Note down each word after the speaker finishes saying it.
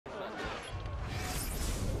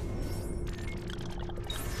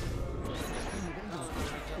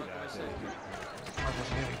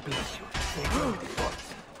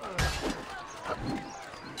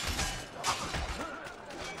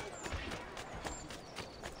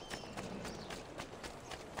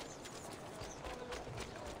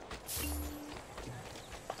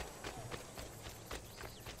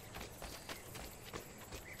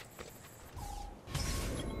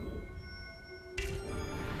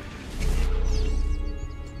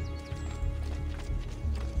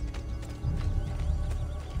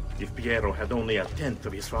Piero had only a tenth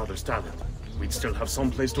of his father's talent, we'd still have some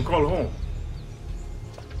place to call home.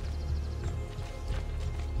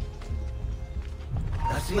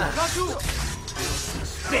 That's nice.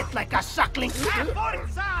 Spit like a suckling.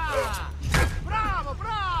 Forza! Bravo,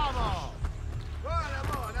 bravo! Buona,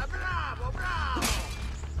 buona, bravo, bravo!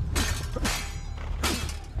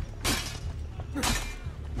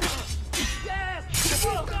 Yes!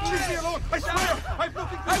 Leave me alone! I swear! I've got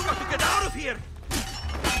to get out of here!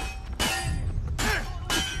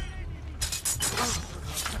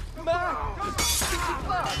 Ma!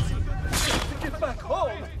 To get back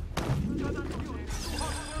home!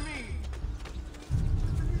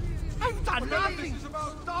 I've done nothing!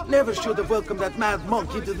 Never should have welcomed that mad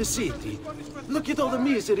monk into the city. Look at all the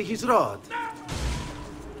misery he's wrought.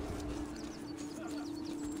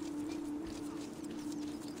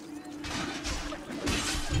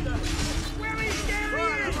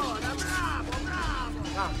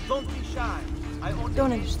 Don't be shy.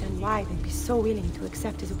 Don't understand why they'd be so willing to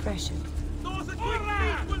accept his oppression. Those are quick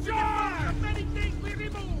things will be many things we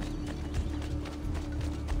remove!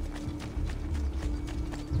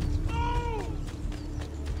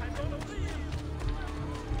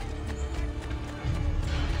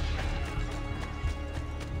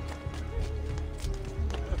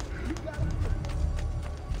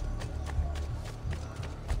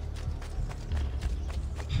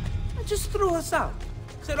 Just threw us out.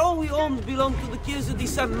 Said all we owned belonged to the Chiesa di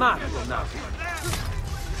San Marco now.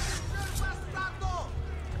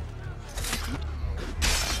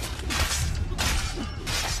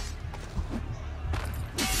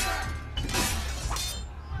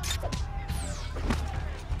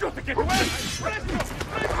 Got to get away!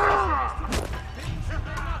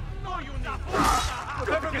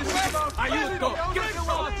 Aiuto! Get the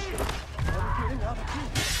watch!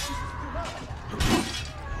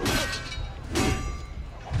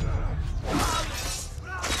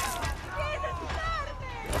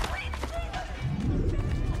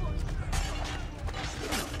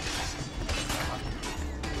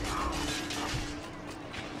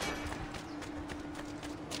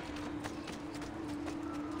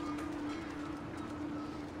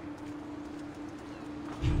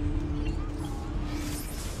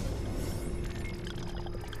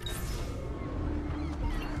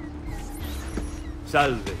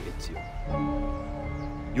 Salve, Ezio.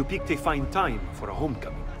 You picked a fine time for a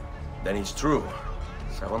homecoming. Then it's true.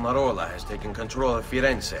 Savonarola has taken control of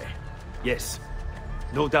Firenze. Yes.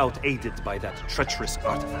 No doubt aided by that treacherous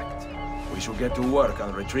artifact. We should get to work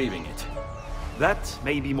on retrieving it. That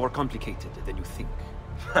may be more complicated than you think.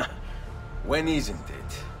 When isn't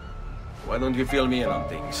it? Why don't you fill me in on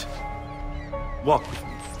things? Walk with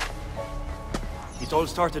me. It all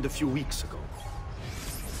started a few weeks ago.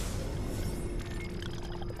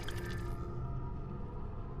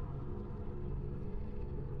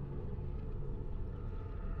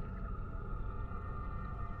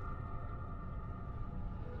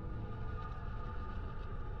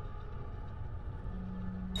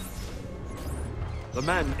 The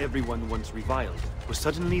man everyone once reviled was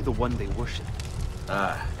suddenly the one they worshipped.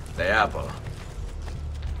 Ah, the apple.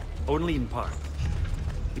 Only in part.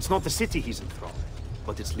 It's not the city he's enthralled,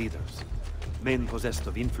 but its leaders. Men possessed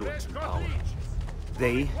of influence and power.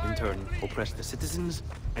 They, in turn, oppress the citizens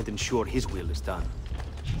and ensure his will is done.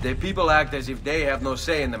 The people act as if they have no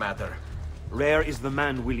say in the matter. Rare is the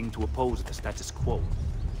man willing to oppose the status quo.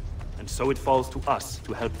 And so it falls to us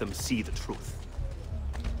to help them see the truth.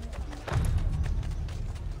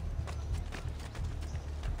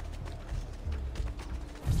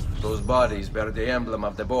 Those bodies bear the emblem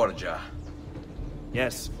of the Borgia.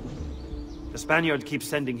 Yes. The Spaniard keeps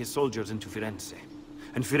sending his soldiers into Firenze,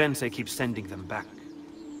 and Firenze keeps sending them back.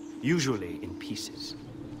 Usually in pieces.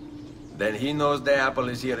 Then he knows the apple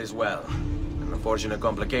is here as well. An unfortunate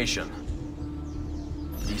complication.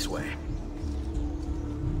 This way.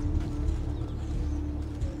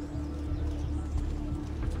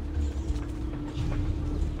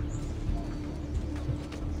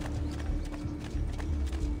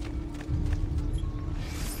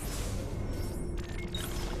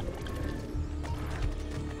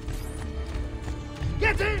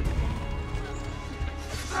 Get him!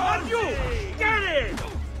 On you! Get it!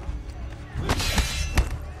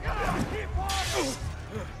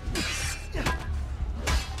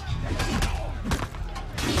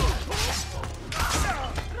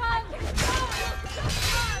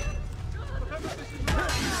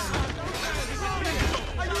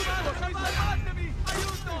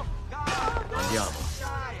 Andiamo.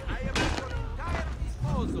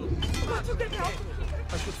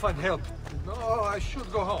 I should find help. No, I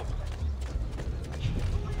should go home.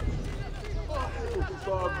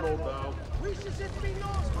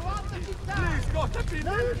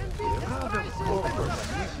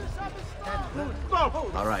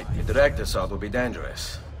 All right, the direct assault will be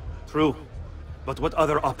dangerous. True. But what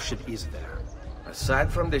other option is there?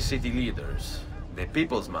 Aside from the city leaders, the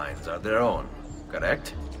people's minds are their own,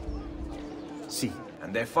 correct? See.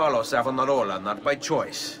 And they follow Savonarola not by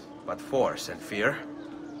choice, but force and fear?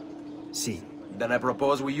 See. Then I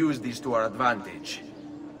propose we use these to our advantage.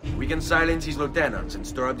 We can silence his lieutenants and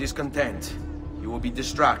stir up discontent. You will be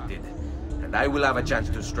distracted, and I will have a chance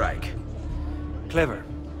to strike. Clever.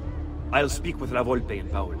 I'll speak with La Volpe and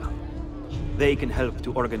Paola. They can help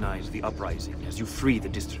to organize the uprising as you free the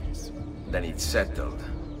districts. Then it's settled.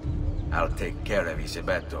 I'll take care of his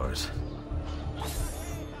abettors.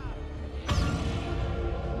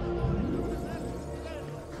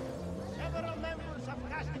 Several members have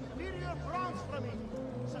cast imperial bronze from it,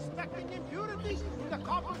 suspecting impurities in the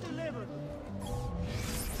copper delivered.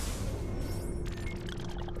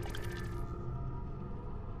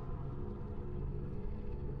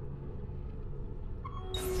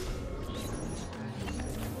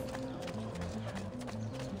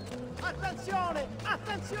 Attenzione!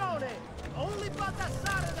 Attenzione! Only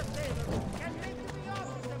Baldassare the Tailor can make you the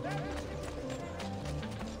office of every...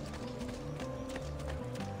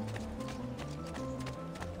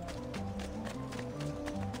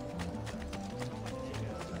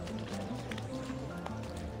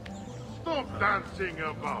 Stop dancing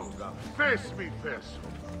about. Face me, face.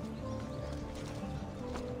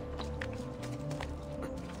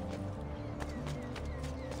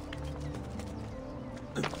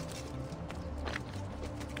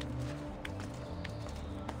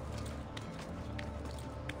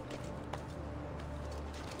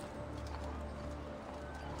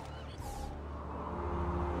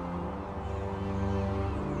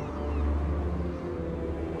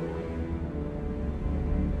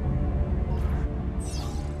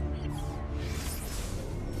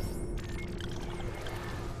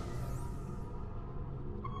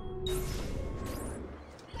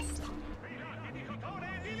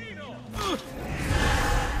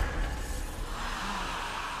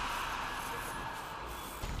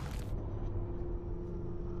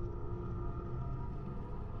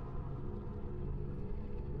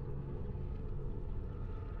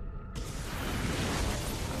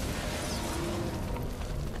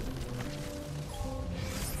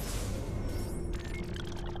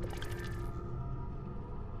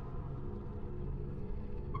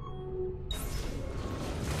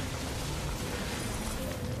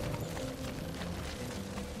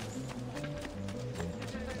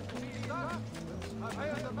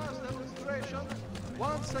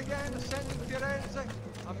 Once again, sending Firenze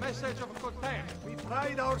a message of contempt. We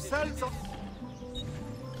pride ourselves on...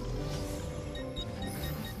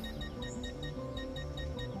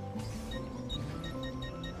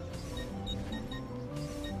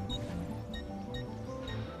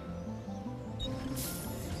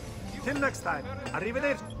 Till next time.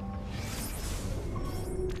 Arrivederci.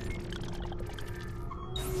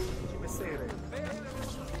 Messere.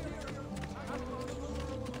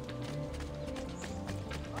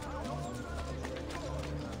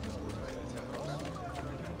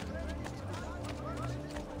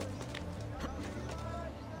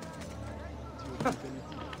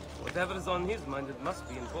 Whatever's on his mind, it must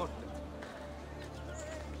be important.